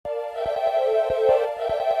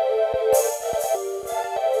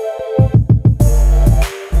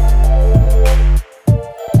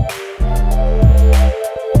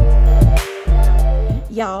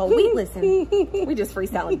We just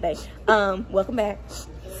freestyling today. Welcome back.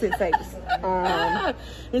 Sis Fakes.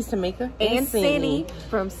 It's Tamika and Cindy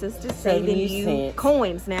from Sisters Saving You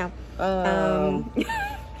Coins now.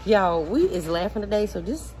 Y'all, we is laughing today, so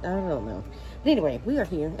just, I don't know. But anyway, we are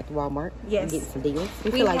here at the Walmart. Yes. Getting some deals.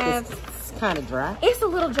 We feel like it's kind of dry. It's a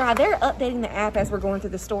little dry. They're updating the app as we're going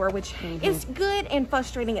through the store, which is good and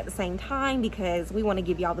frustrating at the same time because we want to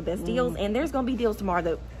give y'all the best deals. And there's going to be deals tomorrow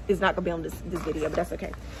that is not going to be on this video, but that's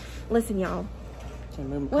okay. Listen, y'all.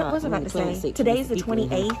 What was I about to say? Today's the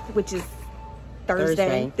 28th, which is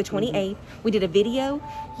Thursday, the 28th. We did a video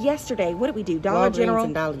yesterday. What did we do? Dollar General.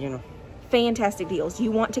 And Dollar General. Fantastic deals. You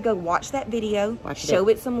want to go watch that video, show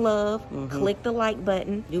it some love, click the like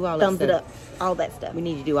button, do all thumbs it up, all that stuff. We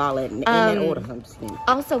need to do all that in that order.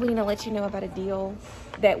 Also, we need to let you know about a deal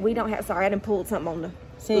that we don't have. Sorry, I done pulled something on the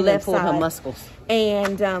left side. Her muscles.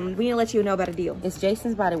 And we need to let you know about a deal. It's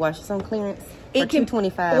Jason's Body Wash. It's on clearance. It can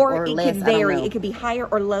 $2.25 or it less. It can vary. It could be higher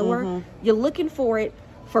or lower. You're looking for it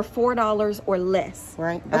for $4 or less.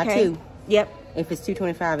 Right. Buy two. Yep. If it's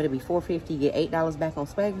 $2.25, it'll be $4.50. You get $8 back on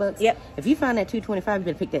Swagbucks. Yep. If you find that $2.25, you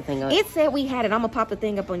better pick that thing up. It said we had it. I'm gonna pop the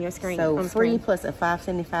thing up on your screen. So free plus a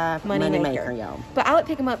 $5.75 money maker, y'all. But I would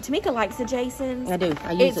pick them up. Tamika likes the Jasons. I do.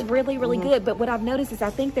 I use it. It's really, really good. But what I've noticed is I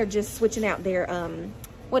think they're just switching out their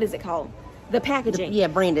what is it called? The packaging. Yeah,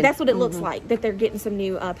 branded. That's what it looks like. That they're getting some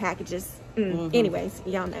new packages. Anyways,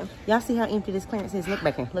 y'all know. Y'all see how empty this clearance is? Look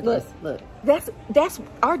back here. Look at this. Look. That's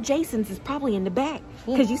our Jasons is probably in the back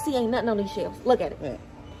because you see ain't nothing on these shelves. Look at it. Yeah.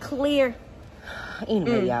 Clear.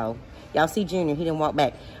 Anyway, y'all see Junior. He didn't walk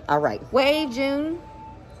back. All right. Wave June.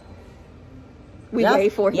 We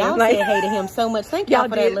wait for him. Y'all said hey to him so much. Thank y'all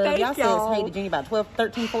for that love. Y'all said hey to Junior about 12,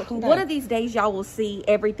 13, 14 times. One of these days, y'all will see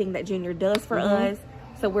everything that Junior does for us.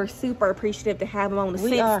 So we're super appreciative to have him on the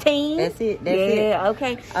Sense team. That's it. That's it. Yeah,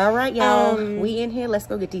 okay. All right, y'all. We in here. Let's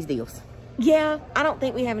go get these deals. Yeah, I don't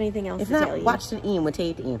think we have anything else to tell you. Watch to the end. We'll tell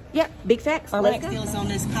you at the end. Yep, big facts. Let's go. Deals on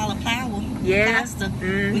this cauliflower pasta.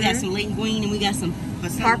 We got some linguine and we got some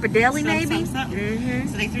pappardelle maybe.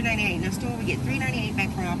 So they $3.98 in the store. We get $3.98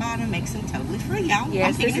 back from Ibotta. Makes them totally free, y'all.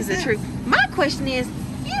 Yes, this is the truth. My question is,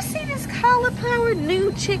 you see this cauliflower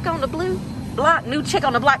new chick on the block? New chick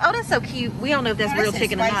on the block. Oh, that's so cute. We don't know if that's real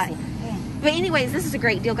chicken or not. But anyways, this is a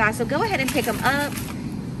great deal, guys. So go ahead and pick them up.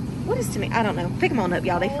 What is to me? I don't know. Pick them on up,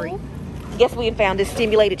 y'all. They free. Guess we had found this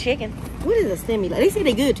stimulated chicken. What is a stimulated? They say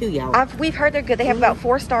they're good too, y'all. We've heard they're good. They have about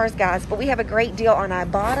 4 stars, guys. But we have a great deal on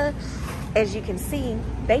Ibotta. As you can see,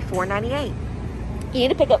 they $4.98. You need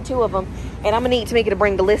to pick up 2 of them. And I'm going to need Tamika to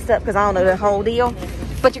bring the list up because I don't know the whole deal.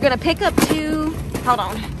 But you're going to pick up 2. Hold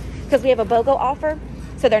on. Because we have a BOGO offer.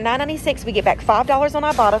 So they're $9.96. We get back $5 on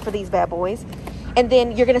Ibotta for these bad boys. And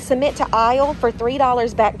then you're going to submit to aisle for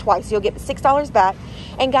 $3 back twice. So you'll get $6 back.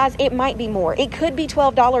 And guys, it might be more. It could be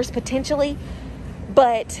 $12 potentially,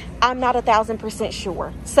 but I'm not 1,000%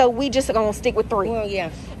 sure. So we just going to stick with 3. Well,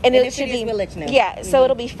 yeah. And it should be, we'll let you know. Yeah. So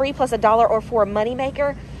it'll be free plus $1 or for a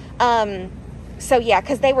moneymaker. So yeah,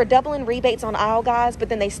 because they were doubling rebates on aisle, guys, but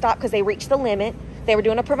then they stopped because they reached the limit. They were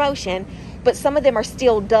doing a promotion, but some of them are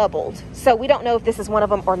still doubled. So we don't know if this is one of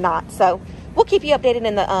them or not. So we'll keep you updated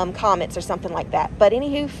in the comments or something like that. But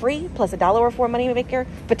anywho, free plus $1 or for a moneymaker,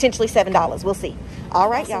 potentially $7. We'll see. All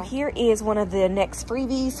right, y'all. So here is one of the next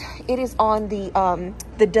freebies. It is on the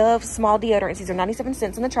Dove small deodorants. These are 97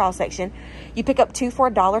 cents in the trial section. You pick up 2 for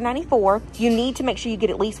 $1.94. You need to make sure you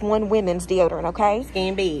get at least 1 women's deodorant, okay?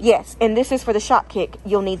 Scan big. Yes, and this is for the Shopkick.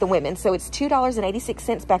 You'll need the women. So it's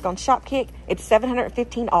 $2.86 back on Shopkick. It's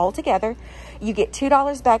 $715 all together. You get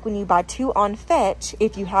 $2 back when you buy 2 on Fetch.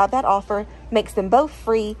 If you have that offer, makes them both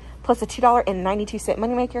free, plus a $2.92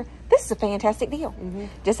 moneymaker. This is a fantastic deal.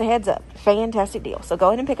 Just a heads up. Fantastic deal. So go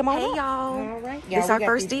ahead and pick them all up. Hey, y'all. All right. This is our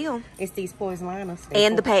first deal. It's these poison liners.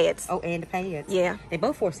 And the pads. Oh, and the pads. Yeah. They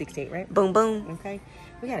both $4.68, right? Boom, boom. Okay.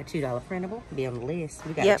 We got a $2 printable. Be on the list.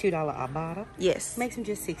 We got a $2 Ibotta. Yes. Makes them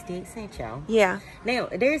just 68 cents, y'all. Yeah. Now,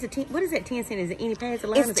 there's a what is that 10 cent? Is it any pads or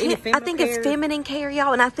liners? I think it's feminine care,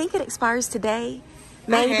 y'all, and I think it expires today.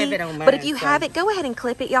 Maybe. I have it on mine, but if you have it, go ahead and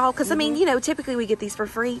clip it, y'all. Because I mean, you know, typically we get these for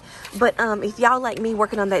free. But if y'all like me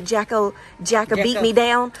working on that Jacko beat me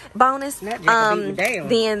down bonus,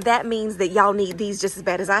 then that means that y'all need these just as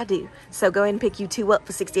bad as I do. So go ahead and pick you 2 up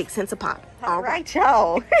for 68 cents a pop. All right,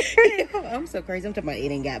 y'all. I'm so crazy. I'm talking about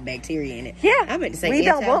it ain't got bacteria in it. Yeah. I meant to say we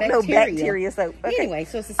don't want no bacteria. So okay. Anyway,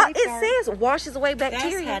 so it's a safeguard. It says washes away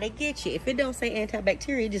bacteria. That's how they get you. If it don't say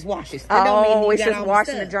antibacterial, it just washes. It don't mean it's just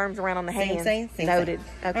washing the germs around on the hands. Same. Noted.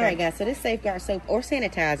 Okay. All right, guys. So this Safeguard soap or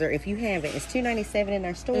sanitizer, if you have it, it's $2.97 in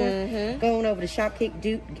our store. Go on over to Shopkick.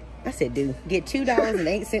 Get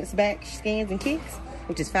 $2.08 back scans and kicks.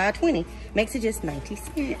 which is $5.20, makes it just 90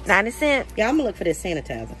 cents. 90 cents. Yeah, I'm gonna look for this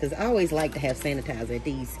sanitizer because I always like to have sanitizer at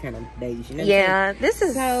these kind of days. You know Yeah, this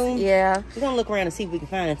is, yeah. We're gonna look around and see if we can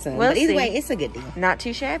find some. We'll but either see. way, it's a good deal. Not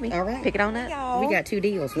too shabby. All right. Pick it on up. We got 2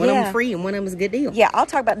 deals. One of them free and one of them is a good deal. Yeah, I'll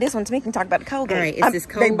talk about this one. Tamika can talk about the Colgate. All right, it's this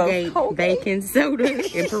Colgate baking soda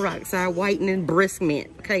and peroxide whitening brisk mint.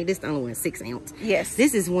 Okay, this is the only one, 6 ounce. Yes.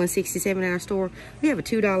 This is $167 in our store. We have a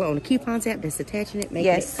 $2 on the coupons app that's attaching it.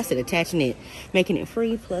 Making it, I said attaching it, making it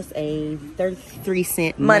free plus a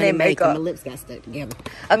 33-cent money maker. My lips got stuck together.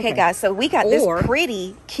 Okay, guys, so we got this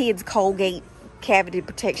pretty kids Colgate cavity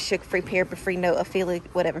protect sugar-free, paraben-free, no affiliate,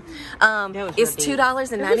 whatever. It's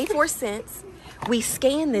 $2.94. We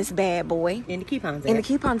scan this bad boy in the coupons app. In the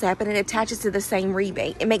coupons app, and it attaches to the same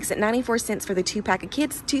rebate. It makes it 94 cents for the 2-pack of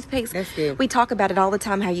kids toothpaste. That's good. We talk about it all the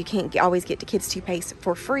time, how you can't always get the kids toothpaste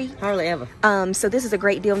for free. Hardly ever. So this is a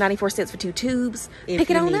great deal, 94 cents for 2 tubes. Pick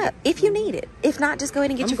it on up if you need it. If not, just go ahead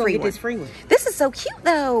and get your free one. This free one. This is so cute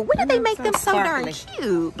though. When did they make them so darn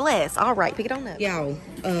cute? Bless. All right, pick it on up. Y'all,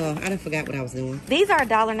 I done forgot what I was doing. These are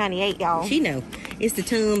 $1.98, y'all. She know. It's the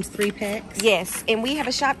Tums 3-packs. Yes, and we have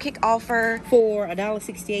a Shopkick offer for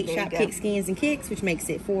 $1.68 Shopkick skins and kicks, which makes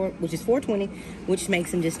it $4.20, which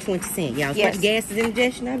makes them just 20 cents. Y'all, as much gas as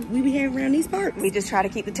indigestion we be having around these parts. We just try to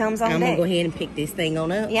keep the Tums on. I'm gonna go ahead and pick this thing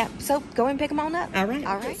on up. Yeah, so go ahead and pick them on up. All right.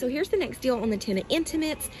 All right. So here's the next deal on the 10 of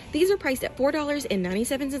Intimates. These are priced at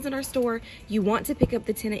 $4.97 in our store. You want to pick up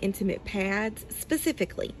the 10 of Intimate pads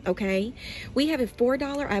specifically, okay? We have a $4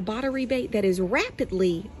 Ibotta rebate that is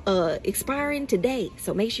rapidly expiring today.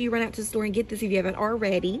 So make sure you run out to the store and get this if you haven't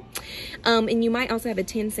already. And you might also have a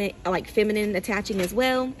 10-cent like feminine attaching as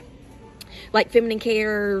well. Like feminine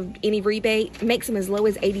care, any rebate makes them as low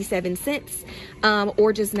as 87 cents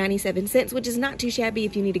or just 97 cents, which is not too shabby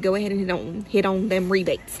if you need to go ahead and hit on them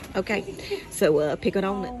rebates. Okay, so pick it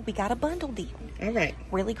on up. We got a bundle deal. All right,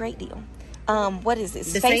 really great deal. What is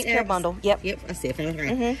this? The face care bundle. Yep, I see it.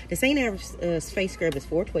 Right. The St. Ives face scrub is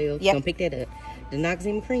 $4.12. You're gonna pick that up. The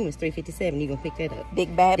Noxzema cream is $3.57. You're gonna pick that up.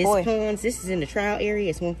 Big bad boy. This is in the trial area.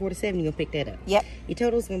 It's $147. You're gonna pick that up. Yep. Your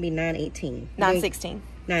total is gonna be $9.18. $9.16.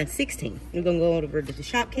 $9.16. We're gonna go over to the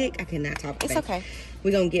Shopkick. I cannot talk about it. It's okay.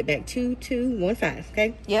 We're gonna get back 2215.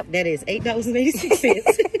 Okay. Yep. That is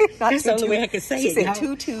 $8.86. That's the only way I can say it. She said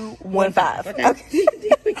 2215. Okay.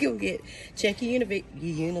 We can get check your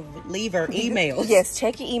Unilever emails. Yes,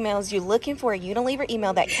 check your emails. You're looking for a Unilever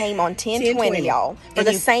email that came on 10/20, y'all. For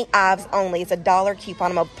the St. Ives only. It's a $1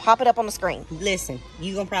 coupon. I'm gonna pop it up on the screen. Listen,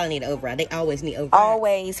 you're gonna probably need an override. They always need override.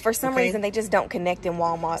 Always. For some reason, they just don't connect in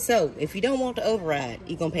Walmart. So if you don't want the override,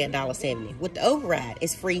 you're gonna pay $1.70. With the override,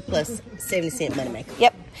 it's free plus 70-cent money maker.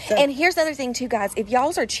 Yep. So, and here's the other thing too, guys. If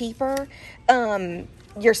y'all's are cheaper,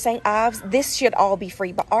 your St. Ives, this should all be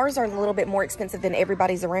free, but ours are a little bit more expensive than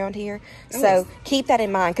everybody's around here. So keep that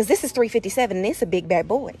in mind, because this is $3.57 and it's a big bad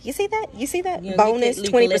boy. You see that? You see that? Bonus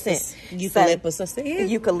 20%. Eucalyptus, I said.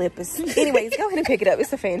 Eucalyptus. Anyways, go ahead and pick it up.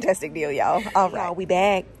 It's a fantastic deal, y'all. All right, we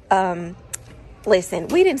back. Listen,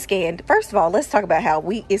 we didn't scan. First of all, let's talk about how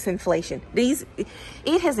it's inflation. It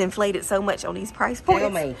has inflated so much on these price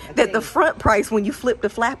points that the front price, when you flip the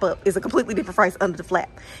flap up, is a completely different price under the flap.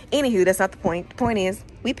 Anywho, that's not the point. The point is,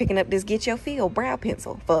 we picking up this Get Your Feel brow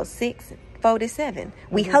pencil for $6.47.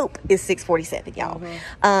 We hope it's $6.47, y'all.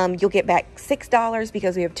 You'll get back $6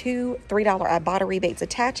 because we have 2 $3 Ibotta rebates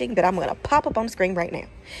attaching that I'm going to pop up on the screen right now.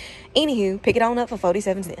 Anywho, pick it on up for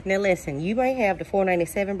 47 cents. Now listen, you might have the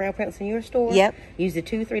 $4.97 brow pencil in your store. Yep. Use the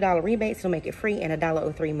 2 $3 rebates. It'll make it free and a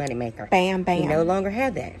 $1.03 money maker. Bam, bam. You no longer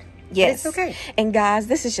have that. Yes. But it's okay. And guys,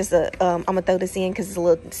 this is just I'm going to throw this in because it's a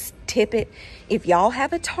little tidbit. If y'all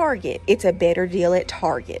have a Target, it's a better deal at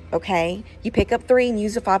Target, okay? You pick up 3 and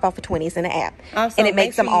use the 5 off of 20s in the app. Also, and it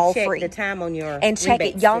makes them all free. The time on your and check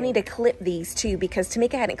it. Y'all need to clip these too, because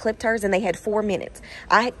Tamika hadn't clipped hers and they had 4 minutes.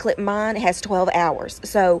 I had clipped mine. It has 12 hours.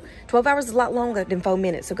 So 12 hours is a lot longer than 4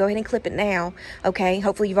 minutes. So go ahead and clip it now, okay?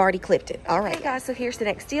 Hopefully you've already clipped it. All right, guys. So here's the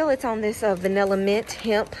next deal. It's on this vanilla mint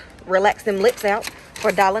hemp. Relax them lips out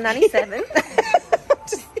for $1.97.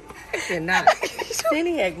 You're not.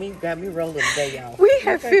 Cindy got me rolling today, y'all. We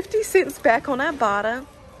have 50 cents back on Ibotta.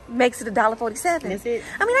 Makes it $1.47. That's it.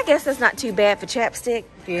 I mean, I guess that's not too bad for chapstick,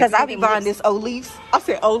 because I'll be buying this Olives. I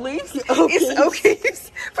said Olives. It's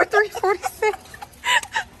Olives for $3.47.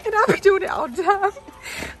 And I'll be doing it all the time.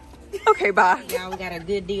 Okay, bye. Y'all, we got a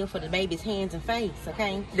good deal for the baby's hands and face,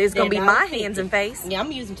 okay? This is going to be my hands and face. Yeah,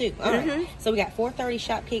 I'm using 2. All right. So we got $4.30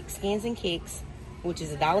 Shopkick skins and kicks. which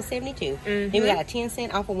is $1.72. Then we got a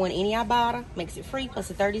 10-cent off of one any Ibotta, makes it free, plus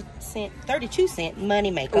a 32-cent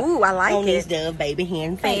money maker. Ooh, I like on it. these Dove baby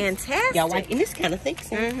hand fakes. Fantastic. Y'all like, and this kind of thick.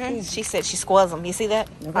 She said she squells them. You see that?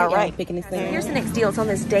 Okay, all right. Picking this thing. Here's the next deal. It's on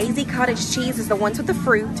this Daisy cottage cheese. Is the ones with the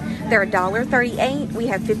fruit. They're $1.38. We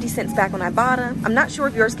have 50 cents back on Ibotta. I'm not sure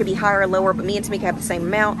if yours could be higher or lower, but me and Tamika have the same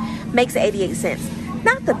amount. Makes it 88 cents.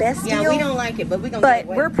 Not the best deal. Yeah, we don't like it, but we're going to get it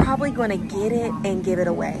away. We're probably going to get it and give it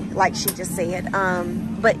away, like she just said.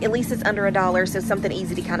 But at least it's under $1, so something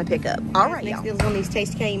easy to kind of pick up. All right, next deal is on these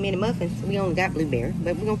Tasty Cane mini muffins. We only got blueberry,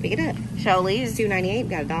 but we're going to pick it up. Showlees. $2.98.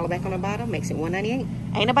 Got $1 back on the bottom. Makes it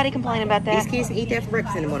 $1.98. Ain't nobody complaining about that. These kids can eat that for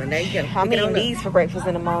breakfast in the morning. There you go. I'm eating these for breakfast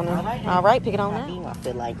in the morning. All right, pick it on Deal, I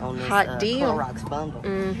feel like on this Hot deal. Clorox bundle. So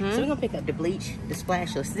we're going to pick up the bleach, the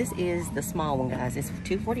splashless. This is the small one, guys. It's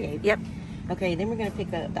 $2.48. Yep. Okay, then we're going to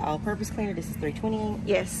pick up the all-purpose cleaner. This is $3.28.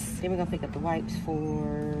 Yes. Then we're going to pick up the wipes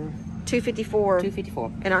for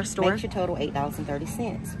 $2.54 in our store. Makes your total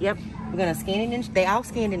 $8.30. Yep. We're going to scan it in. They all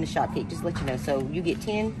scanned in the Shopkick, just to let you know. So you get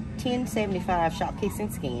 10.75 Shopkicks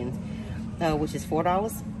and scans, which is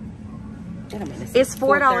 $4. It's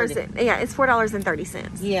 $4. Yeah, it's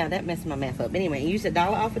 $4.30. Yeah, that messed my math up. But anyway, use $1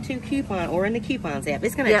 off of 2 coupon or in the coupons app.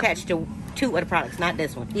 It's going to attach to 2 other products, not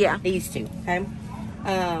this one. Yeah. These 2. Okay.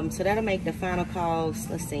 So that'll make the final cost,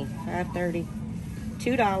 let's see, $5.30,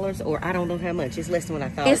 $2, or I don't know how much. It's less than what I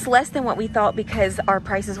thought. It's less than what we thought because our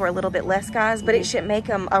prices were a little bit less, guys, but it should make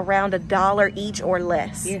them around $1 each or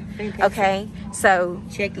less. Yeah, fantastic. Okay, so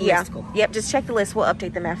check the list. Yep, just check the list. We'll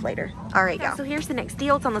update the math later. All right, y'all. So here's the next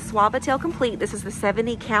deal. It's on the Swagbucks Complete. This is the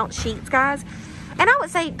 70 count sheets, guys. And I would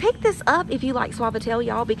say pick this up if you like Swagbucks,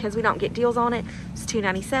 y'all, because we don't get deals on it. It's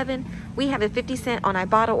 $2.97. We have a 50 cent on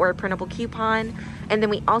Ibotta or a printable coupon. And then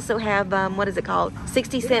we also have, what is it called?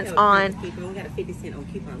 60 cents on... We got a 50 cent on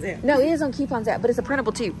coupons app. No, it is on coupons app, but it's a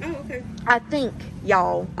printable too. Oh, okay. I think,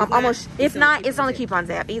 y'all. I'm almost... If not, it's on the coupons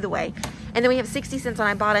app. Either way. And then we have 60 cents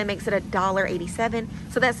on Ibotta. It makes it $1.87.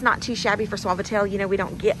 So that's not too shabby for Swagbucks. You know, we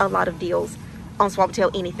don't get a lot of deals on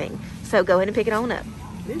Swagbucks anything. So go ahead and pick it on up.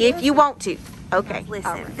 If you want to. Okay,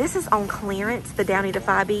 listen, this is on clearance, the Downy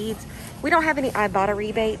Defy beads. We don't have any Ibotta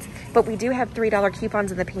rebates, but we do have $3 coupons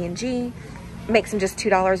in the P&G. Makes them just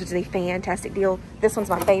 $2, which is a fantastic deal. This one's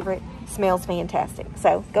my favorite. Smells fantastic.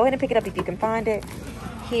 So go ahead and pick it up if you can find it.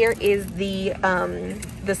 Here is the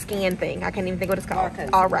scan thing. I can't even think what it's called.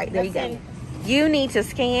 All right, there you go. You need to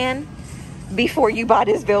scan before you buy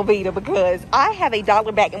this Velveeta because I have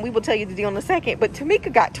 $1 back, and we will tell you the deal in a second, but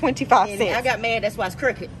Tamika got 25 cents. I got mad, that's why it's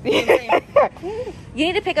crooked. You know what I'm saying? You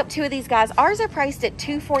need to pick up 2 of these, guys. Ours are priced at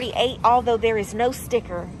 $2.48, although there is no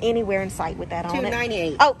sticker anywhere in sight with that on it.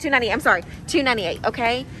 $2.98. Oh, $2.98. I'm sorry. $2.98,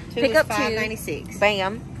 okay? Pick up $5.96.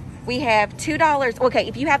 Bam. We have $2. Okay,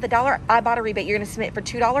 if you have the $1 Ibotta rebate, you're going to submit for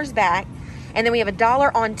 $2 back. And then we have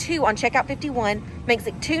 $1 on 2 on Checkout51. Makes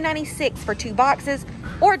it $2.96 for 2 boxes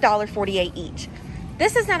or $1.48 each.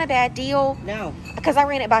 This is not a bad deal. No. Because I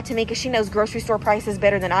ran it by Tamika. She knows grocery store prices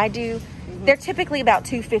better than I do. They're typically about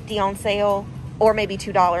 $2.50 on sale or maybe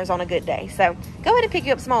 $2 on a good day. So go ahead and pick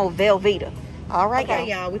you up some old Velveeta. All right, okay,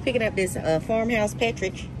 y'all. We're picking up this Farmhouse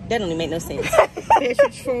Petridge. That don't even make no sense.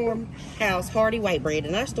 Petridge Farmhouse Hearty White Bread.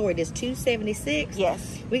 In our store, it is $2.76.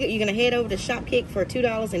 Yes. You're going to head over to Shopkick for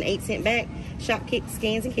 $2.08 back. Shopkick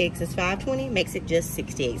scans and kicks is $5.20. Makes it just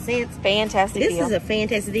 68 cents. Fantastic deal. This is a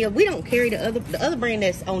fantastic deal. We don't carry the other brand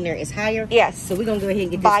that's on there is higher. Yes. So we're going to go ahead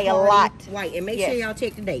and get this Buy a lot. White. And make sure y'all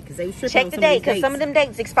check the date because they tripping check on the some date because some of them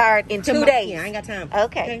dates expired in 2 days. Yeah, I ain't got time.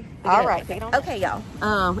 Okay. All right. Okay, y'all.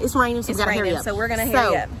 It's raining, so we gotta hurry up. So we're gonna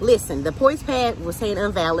hurry up. Listen, the points pad was saying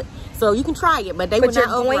invalid, so you can try it, but you're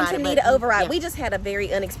going to need to override. We just had a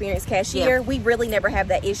very inexperienced cashier. We really never have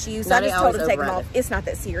that issue, so I just told her to take them off. It's not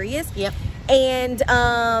that serious. Yep. And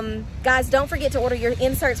guys, don't forget to order your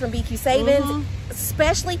inserts from BQ Savings.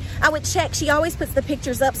 Especially, I would check. She always puts the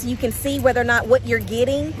pictures up so you can see whether or not what you're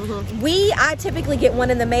getting. I typically get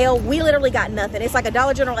one in the mail. We literally got nothing. It's like a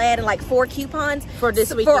Dollar General ad and like 4 coupons for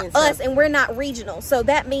this weekend for us, and we're not regional. So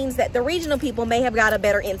that means that the regional people may have got a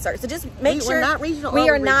better insert. So just make sure we're not regional. We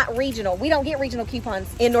are not regional. We don't get regional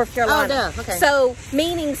coupons in North Carolina. Oh, okay. So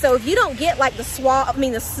if you don't get like the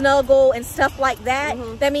the Snuggle and stuff like that,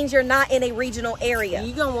 that means you're not in a regional area.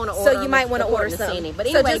 You're gonna want to order. So you might want to order some. But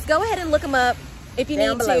anyway, so just go ahead and look them up. If you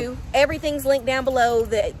need to, everything's linked down below,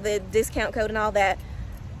 the discount code and all that.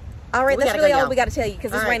 All right, that's really all we got to tell you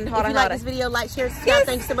because it's raining hard and hot. If you like this video, like, share, subscribe.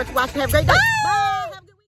 Thanks so much for watching. Have a great day.